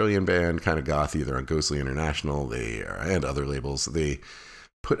Australian band, kind of gothy. They're on Ghostly International. And other labels. They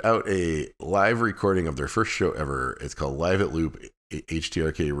put out a live recording of their first show ever. It's called Live at Loop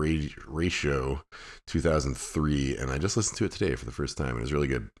HTRK Ratio 2003, and I just listened to it today for the first time. It was really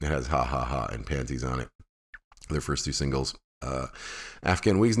good. It has Ha Ha Ha and Panties on it, their first 2 singles.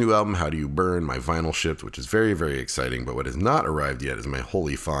 Afghan Whigs' new album, How Do You Burn, my vinyl shipped, which is very, very exciting, but what has not arrived yet is my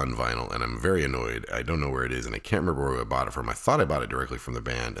Holy Fawn vinyl, and I'm very annoyed. I don't know where it is, and I can't remember where I bought it from. I thought I bought it directly from the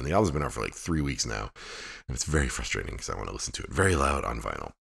band, and the album's been out for like 3 weeks now, and it's very frustrating because I want to listen to it very loud on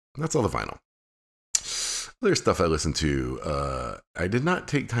vinyl. And that's all the vinyl. Other stuff I listened to, I did not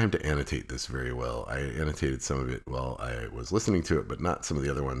take time to annotate this very well. I annotated some of it while I was listening to it, but not some of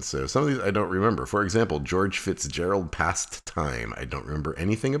the other ones. So some of these I don't remember. For example, George Fitzgerald, Past Time. I don't remember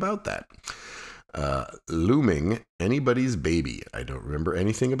anything about that. Looming, Anybody's Baby. I don't remember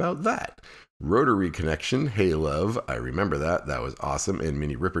anything about that. Rotary Connection, Hey Love. I remember that. That was awesome. And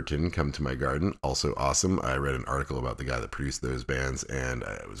Minnie Ripperton, Come to My Garden. Also awesome. I read an article about the guy that produced those bands, and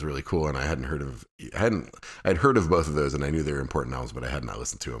it was really cool. And I'd heard of both of those, and I knew they were important albums, but I had not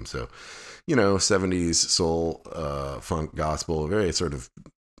listened to them. So, 70s soul, funk, gospel, very sort of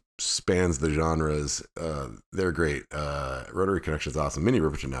spans the genres. They're great. Rotary Connection is awesome. Minnie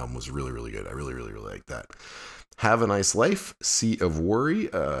Ripperton album was really, really good. I really, really, really liked that. Have a Nice Life, Sea of Worry,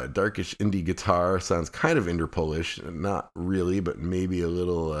 darkish indie guitar, sounds kind of Interpolish, not really, but maybe a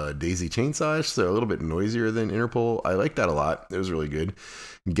little Daisy Chainsaw-ish, so a little bit noisier than Interpol. I like that a lot. It was really good.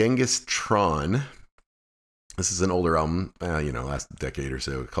 Genghis Tron. This is an older album, last decade or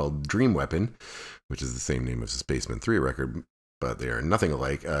so, called Dream Weapon, which is the same name as the Spaceman 3 record, but they are nothing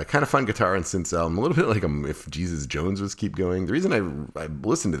alike. Kind of fun guitar and synth album, a little bit like If Jesus Jones Was Keep Going. The reason I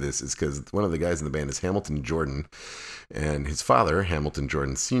listened to this is because one of the guys in the band is Hamilton Jordan, and his father, Hamilton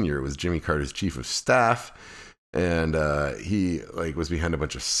Jordan Sr., was Jimmy Carter's chief of staff, and he was behind a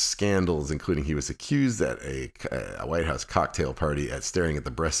bunch of scandals, including he was accused at a White House cocktail party at staring at the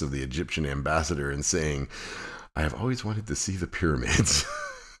breasts of the Egyptian ambassador and saying, "I have always wanted to see the pyramids."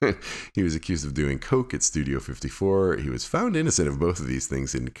 He was accused of doing coke at Studio 54. He was found innocent of both of these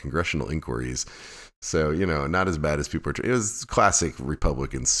things in congressional inquiries. So, not as bad as people are. It was classic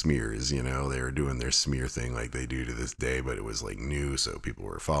Republican smears, they were doing their smear thing like they do to this day, but it was new, so people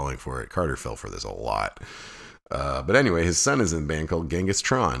were falling for it. Carter fell for this a lot. But anyway, his son is in a band called Genghis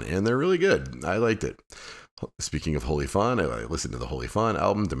Tron, and they're really good. I liked it. Speaking of Holy Fawn, I listened to the Holy Fawn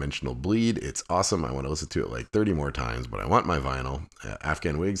album, Dimensional Bleed. It's awesome. I want to listen to it 30 more times, but I want my vinyl.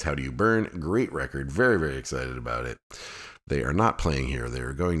 Afghan Whigs, How Do You Burn? Great record. Very, very excited about it. They are not playing here. They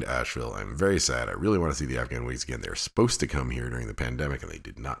are going to Asheville. I'm very sad. I really want to see the Afghan Whigs again. They were supposed to come here during the pandemic, and they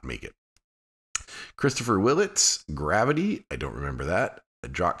did not make it. Christopher Willits, Gravity. I don't remember that.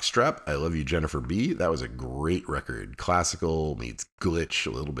 Jockstrap, I Love You, Jennifer B. That was a great record. Classical meets glitch,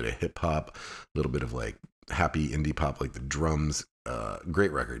 a little bit of hip hop, a little bit of happy indie pop, the drums.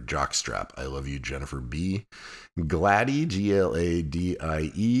 Great record. Jockstrap, I Love You, Jennifer B. Gladie,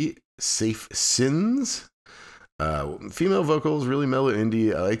 Gladie, Safe Sins. Female vocals, really mellow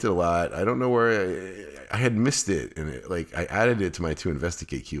indie. I liked it a lot. I don't know where I had missed it, and I added it to my To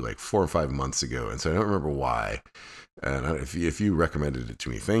Investigate queue 4 or 5 months ago, and so I don't remember why. And if you recommended it to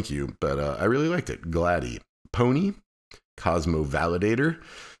me, thank you. But I really liked it. Gladie. Pony, Cosmo Validator.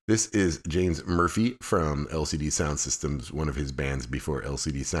 This is James Murphy from LCD Sound Systems, one of his bands before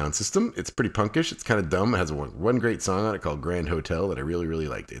LCD Sound System. It's pretty punkish. It's kind of dumb. It has one great song on it called Grand Hotel that I really, really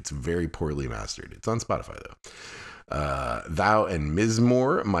liked. It's very poorly mastered. It's on Spotify, though. Thou and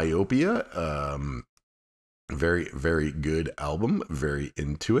Mizmor, Myopia. Very, very good album. Very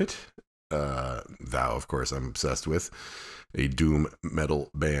into it. Thou, of course, I'm obsessed with. A doom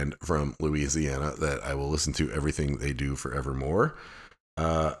metal band from Louisiana that I will listen to everything they do forevermore.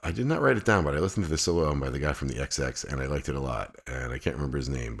 I did not write it down, but I listened to the solo album by the guy from the XX, and I liked it a lot. And I can't remember his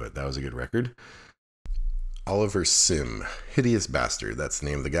name, but that was a good record. Oliver Sim, Hideous Bastard. That's the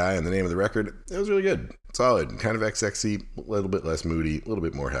name of the guy and the name of the record. It was really good. Solid. Kind of XXy, a little bit less moody, a little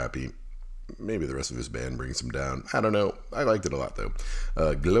bit more happy. Maybe the rest of his band brings him down. I don't know. I liked it a lot,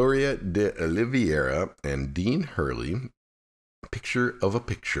 though. Gloria de Oliveira and Dean Hurley. Picture of a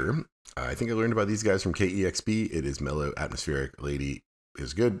Picture. I think I learned about these guys from KEXP. It is mellow, atmospheric. Lady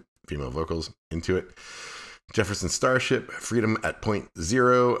is good. Female vocals, into it. Jefferson Starship, Freedom at Point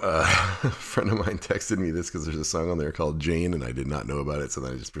Zero. A friend of mine texted me this because there's a song on there called Jane, and I did not know about it, so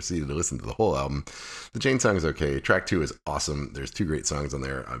then I just proceeded to listen to the whole album. The Jane song is okay. Track 2 is awesome. There's 2 great songs on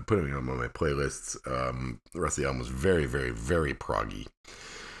there. I'm putting them on my playlists. The rest of the album was very, very, very proggy.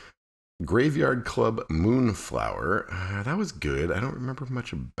 Graveyard Club Moonflower. That was good. I don't remember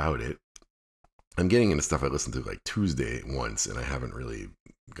much about it. I'm getting into stuff I listened to like Tuesday once, and I haven't really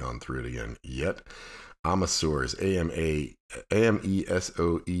gone through it again yet. Amosaurs,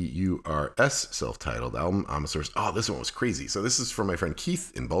 Amesoeurs, self-titled album. Amosaurs. Oh, this one was crazy. So this is from my friend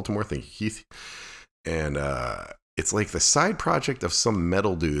Keith in Baltimore. Thank you, Keith. And it's like the side project of some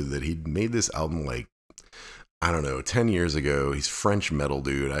metal dude that he made this album like, I don't know, 10 years ago. He's French metal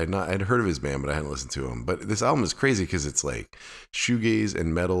dude. I'd heard of his band, but I hadn't listened to him. But this album is crazy because it's like shoegaze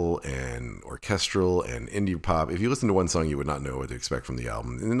and metal and orchestral and indie pop. If you listen to one song, you would not know what to expect from the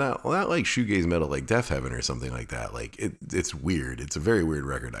album. And not like shoegaze metal like Death Heaven or something like that. Like it's weird. It's a very weird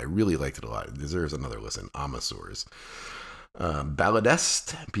record. I really liked it a lot. It deserves another listen. Amosaurs.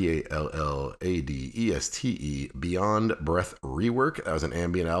 Balladeste, Balladeste, Beyond Breath Rework. That was an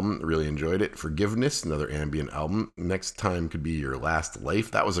ambient album. Really enjoyed it. Forgiveness, another ambient album. Next Time Could Be Your Last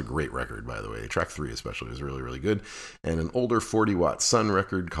Life. That was a great record, by the way. Track 3 especially was really, really good. And an older 40-watt Sun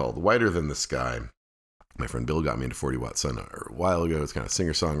record called Whiter Than the Sky. My friend Bill got me into 40-watt Sun a while ago. It's kind of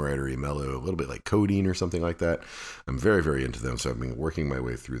singer-songwritery, mellow, a little bit like Codeine or something like that. I'm very, very into them, so I've been working my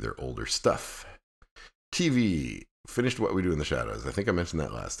way through their older stuff. TV. Finished What We Do in the Shadows. I think I mentioned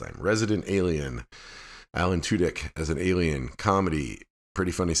that last time. Resident Alien. Alan Tudyk as an alien. Comedy.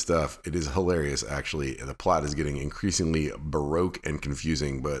 Pretty funny stuff. It is hilarious, actually. The plot is getting increasingly baroque and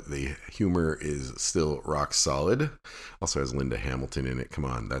confusing, but the humor is still rock solid. Also has Linda Hamilton in it. Come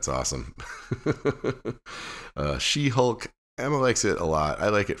on, that's awesome. She-Hulk. Emma likes it a lot. I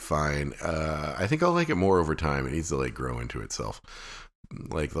like it fine. I think I'll like it more over time. It needs to like grow into itself.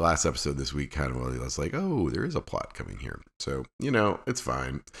 Like the last episode this week kind of was like, oh, there is a plot coming here. So, it's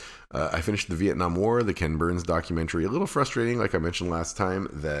fine. I finished the Vietnam War, the Ken Burns documentary. A little frustrating, like I mentioned last time,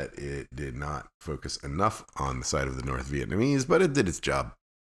 that it did not focus enough on the side of the North Vietnamese, but it did its job.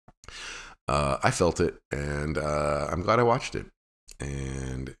 I felt it, and I'm glad I watched it.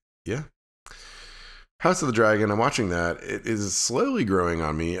 And yeah. House of the Dragon, I'm watching that. It is slowly growing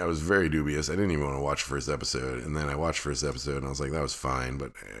on me. I was very dubious. I didn't even want to watch first episode. And then I watched first episode and I was like, that was fine.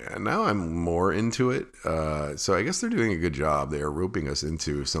 But now I'm more into it. So I guess they're doing a good job. They are roping us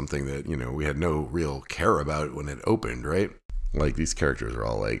into something that, we had no real care about when it opened, right? Like these characters are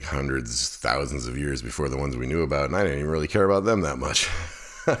all like hundreds, thousands of years before the ones we knew about. And I didn't even really care about them that much.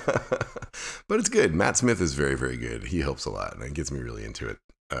 But it's good. Matt Smith is very, very good. He helps a lot and it gets me really into it.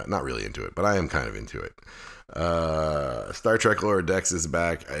 Not really into it, but I am kind of into it. Star Trek Lower Decks is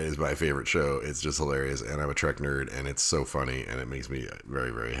back. It is my favorite show. It's just hilarious, and I'm a Trek nerd, and it's so funny, and it makes me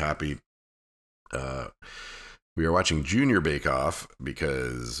very, very happy. We are watching Junior Bake Off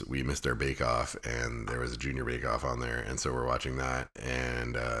because we missed our Bake Off, and there was a Junior Bake Off on there, and so we're watching that.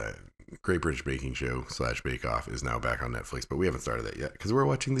 And Great British Baking Show / Bake Off is now back on Netflix, but we haven't started that yet because we're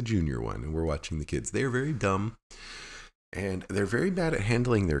watching the Junior one, and we're watching the kids. They're very dumb. And they're very bad at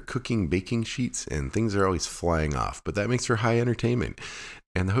handling their cooking, baking sheets, and things are always flying off. But that makes for high entertainment.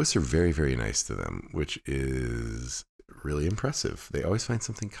 And the hosts are very, very nice to them, which is really impressive. They always find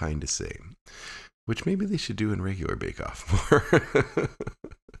something kind to say, which maybe they should do in regular Bake Off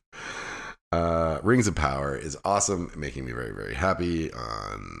more. Rings of Power is awesome, making me very, very happy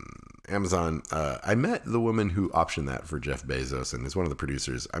on Amazon. I met the woman who optioned that for Jeff Bezos and is one of the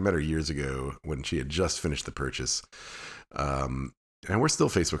producers. I met her years ago when she had just finished the purchase. And we're still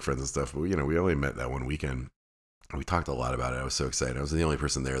Facebook friends and stuff, but we only met that one weekend. We talked a lot about it. I was so excited. I was the only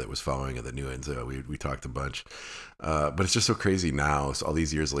person there that was following at the new end, so we talked a bunch. But it's just so crazy now. So all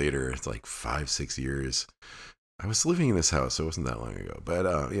these years later, it's like 5-6 years. I was living in this house, so it wasn't that long ago.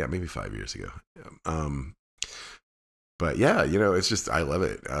 But yeah, maybe 5 years ago. But yeah, it's just, I love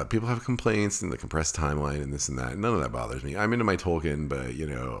it. People have complaints and the compressed timeline and this and that. None of that bothers me. I'm into my Tolkien, but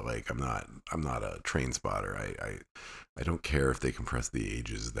like I'm not a train spotter. I don't care if they compress the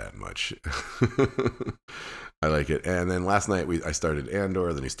ages that much. I like it. And then last night I started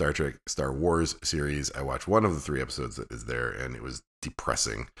Andor, the new Star Wars series. I watched one of the 3 episodes that is there, and it was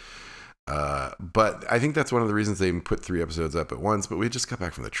depressing. But I think that's one of the reasons they put 3 episodes up at once, but we just got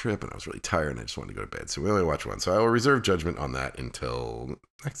back from the trip and I was really tired and I just wanted to go to bed. So we only watched one. So I will reserve judgment on that until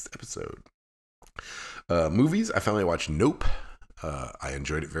next episode. Movies. I finally watched Nope. I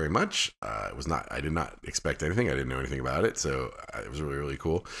enjoyed it very much. I did not expect anything. I didn't know anything about it. So it was really, really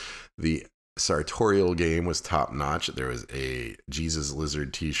cool. The sartorial game was top notch. There was a Jesus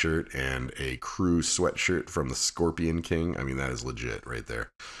Lizard t-shirt and a crew sweatshirt from the Scorpion King. I mean, that is legit right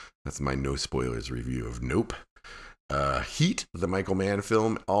there. That's my no spoilers review of Nope. Heat, the Michael Mann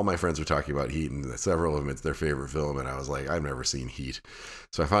film. All my friends were talking about Heat, and several of them, it's their favorite film, and I was like, I've never seen Heat.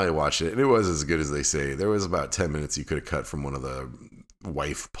 So I finally watched it, and it was as good as they say. There was about 10 minutes you could have cut from one of the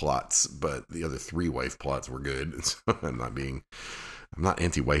wife plots, but the other 3 wife plots were good. So I'm not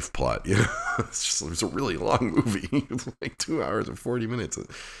anti-wife plot, you know. It was a really long movie. It was like 2 hours and 40 minutes.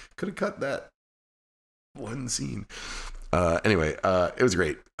 Could have cut that one scene. Anyway, it was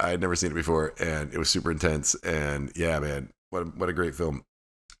great. I had never seen it before, and it was super intense. And yeah, man, what a great film.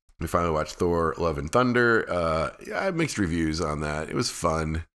 We finally watched Thor: Love and Thunder. I had mixed reviews on that. It was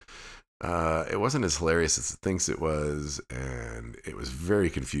fun. It wasn't as hilarious as it thinks it was, and it was very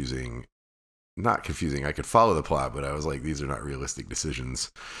confusing. Not confusing. I could follow the plot, but I was like, these are not realistic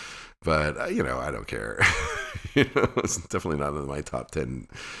decisions. But I don't care. It's definitely not in my top 10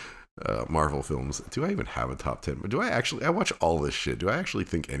 Marvel films. Do I even have a top 10? Do I watch all this shit. Do I actually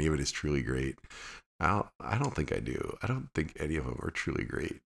think any of it is truly great? I don't think I do. I don't think any of them are truly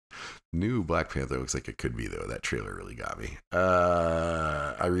great. New Black Panther looks like it could be, though. That trailer really got me.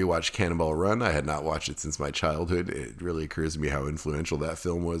 I rewatched Cannonball Run. I had not watched it since my childhood. It really occurs to me how influential that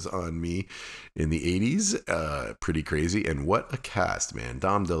film was on me in the 80s. Pretty crazy. And what a cast, man.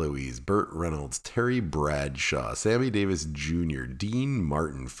 Dom DeLuise, Burt Reynolds, Terry Bradshaw, Sammy Davis Jr., Dean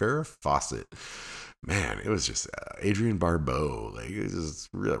Martin, Farrah Fawcett. Man, it was just Adrienne Barbeau, like it was just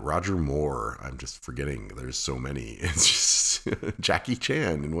Roger Moore. I'm just forgetting. There's so many. It's just Jackie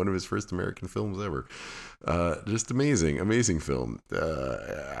Chan in one of his first American films ever. Just amazing film.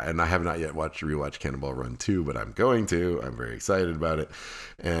 And I have not yet rewatched Cannonball Run 2, but I'm going to. I'm very excited about it.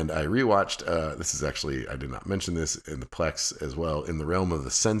 And I rewatched. This is actually, I did not mention this in the Plex as well. In the Realm of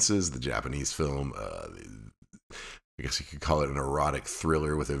the Senses, the Japanese film. I guess you could call it an erotic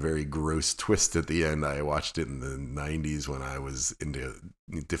thriller with a very gross twist at the end. I watched it in the 90s when I was into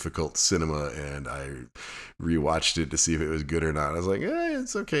difficult cinema, and I rewatched it to see if it was good or not. I was like,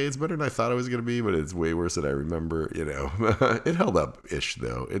 it's okay. It's better than I thought it was going to be, but it's way worse than I remember. It held up-ish,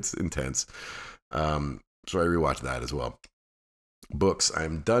 though. It's intense. So I rewatched that as well. Books.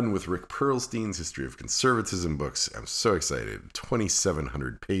 I'm done with Rick Perlstein's History of Conservatism books. I'm so excited.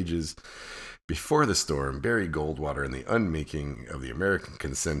 2,700 pages. Before the Storm, Barry Goldwater and the Unmaking of the American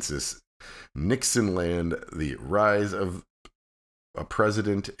Consensus, Nixon Land, The Rise of a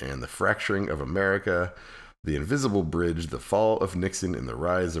President and the Fracturing of America, The Invisible Bridge, The Fall of Nixon and the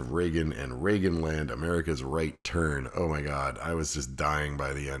Rise of Reagan, and Reagan Land, America's Right Turn. Oh my God, I was just dying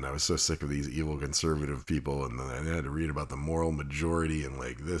by the end. I was so sick of these evil conservative people, and then I had to read about the moral majority and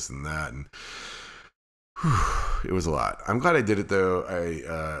like this and that, and it was a lot. I'm glad I did it, though.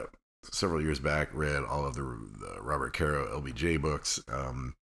 I several years back read all of the Robert Caro LBJ books,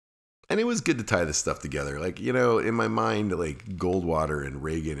 and it was good to tie this stuff together. Like, in my mind, like Goldwater and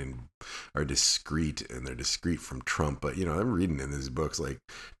Reagan are discrete, and they're discrete from Trump. But I'm reading in these books, like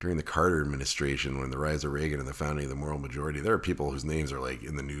during the Carter administration, when the rise of Reagan and the founding of the moral majority, there are people whose names are like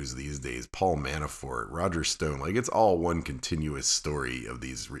in the news these days: Paul Manafort, Roger Stone. Like, it's all one continuous story of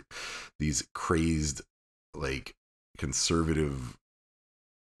these crazed, like, conservative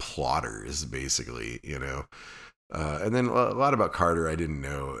plotters, basically, and then a lot about Carter I didn't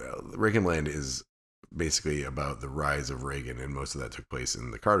know. Reagan Land is basically about the rise of Reagan, and most of that took place in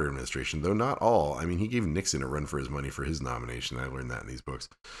the Carter administration, though not all. I mean, he gave Nixon a run for his money for his nomination. I learned that in these books.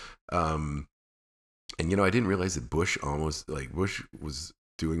 And I didn't realize that Bush was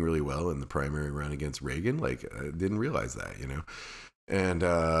doing really well in the primary run against Reagan. Like, I didn't realize that, And,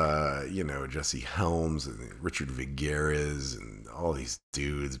 Jesse Helms and Richard Figueres and all these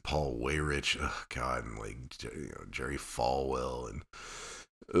dudes, Paul Weyrich, oh God, and like, Jerry Falwell, and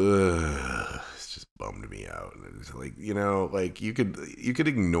it's just bummed me out. And it's like, you could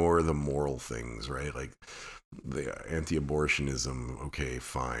ignore the moral things, right? Like the anti-abortionism. Okay,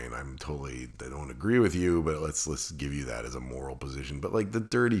 fine. I don't agree with you, but let's give you that as a moral position. But like the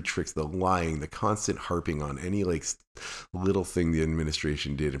dirty tricks, the lying, the constant harping on any like little thing the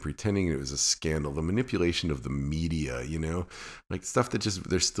administration did and pretending it was a scandal, the manipulation of the media, like stuff that just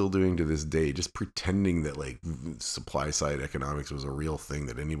they're still doing to this day, just pretending that like supply side economics was a real thing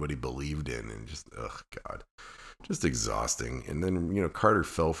that anybody believed in, and just, oh God, just exhausting. And then, Carter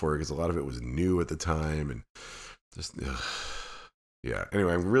fell for it because a lot of it was new at the time, and just, Yeah.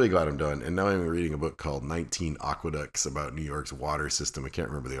 Anyway, I'm really glad I'm done. And now I'm reading a book called 19 Aqueducts about New York's water system. I can't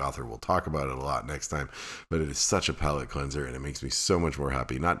remember the author. We'll talk about it a lot next time. But it is such a palate cleanser, and it makes me so much more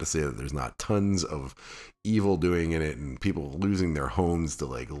happy. Not to say that there's not tons of evil doing in it and people losing their homes to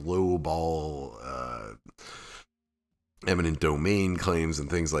like low ball eminent domain claims and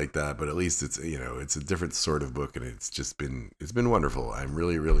things like that, but at least it's, you know, it's a different sort of book, and it's been wonderful. I'm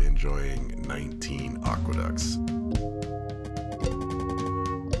really, really enjoying 19 Aqueducts.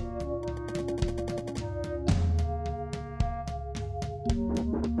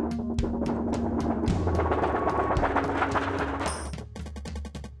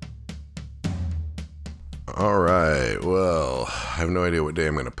 All right. Well, I have no idea what day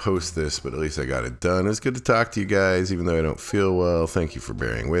I'm going to post this, but at least I got it done. It's good to talk to you guys, even though I don't feel well. Thank you for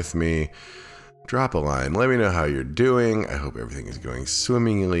bearing with me. Drop a line. Let me know how you're doing. I hope everything is going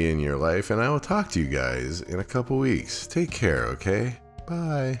swimmingly in your life, and I will talk to you guys in a couple weeks. Take care, okay?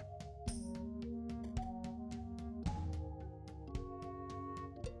 Bye.